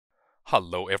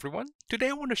Hello everyone, today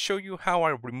I want to show you how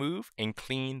I remove and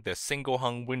clean the single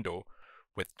hung window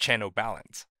with channel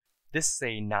balance. This is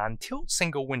a non-tilt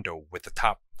single window with the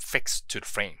top fixed to the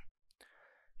frame.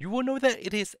 You will know that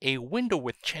it is a window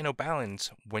with channel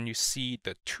balance when you see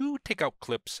the two takeout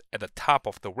clips at the top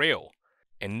of the rail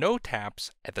and no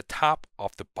tabs at the top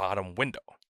of the bottom window.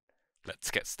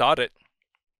 Let's get started.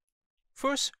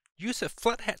 First, use a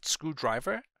flathead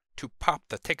screwdriver to pop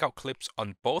the takeout clips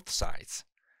on both sides.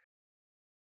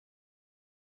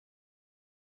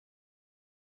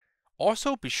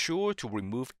 Also, be sure to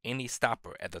remove any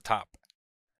stopper at the top.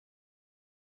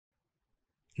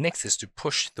 Next is to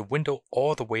push the window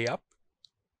all the way up,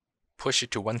 push it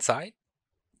to one side,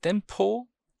 then pull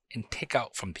and take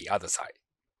out from the other side.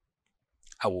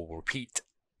 I will repeat.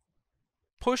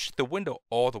 Push the window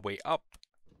all the way up.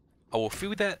 I will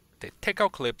feel that the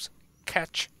takeout clips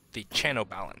catch the channel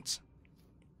balance.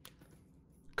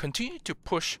 Continue to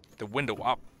push the window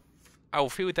up. I will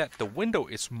feel that the window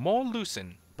is more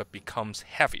loosened but becomes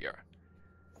heavier.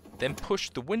 Then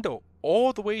push the window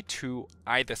all the way to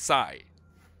either side.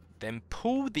 Then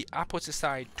pull the opposite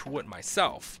side toward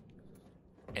myself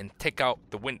and take out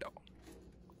the window.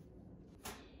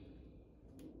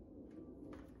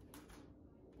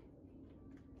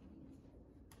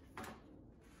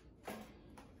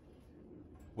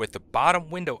 With the bottom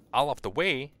window out of the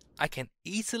way, I can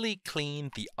easily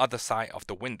clean the other side of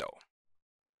the window.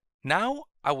 Now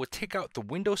I will take out the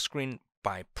window screen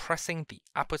by pressing the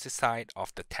opposite side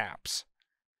of the tabs.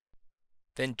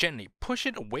 Then gently push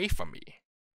it away from me.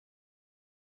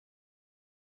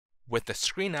 With the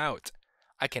screen out,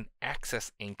 I can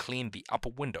access and clean the upper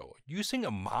window using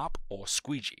a mop or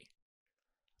squeegee.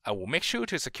 I will make sure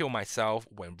to secure myself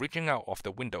when reaching out of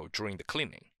the window during the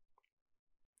cleaning.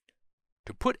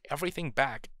 To put everything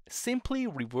back, simply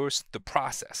reverse the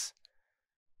process.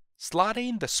 Slide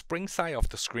in the spring side of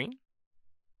the screen,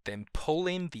 then pull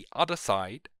in the other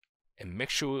side and make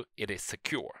sure it is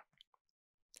secure.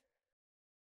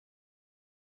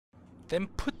 Then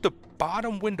put the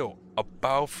bottom window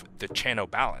above the channel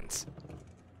balance.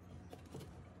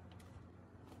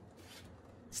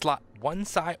 Slide one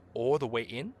side all the way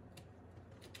in,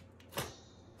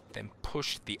 then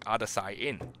push the other side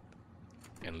in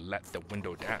and let the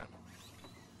window down.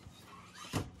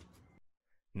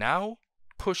 Now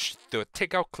push the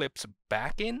takeout clips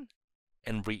back in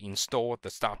and reinstall the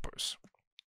stoppers.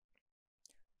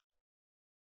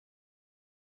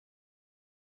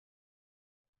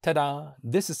 Ta-da!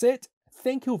 This is it.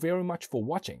 Thank you very much for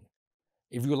watching.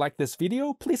 If you like this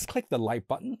video, please click the like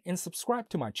button and subscribe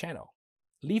to my channel.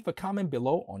 Leave a comment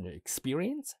below on your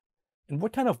experience and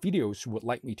what kind of videos you would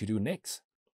like me to do next.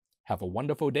 Have a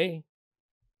wonderful day.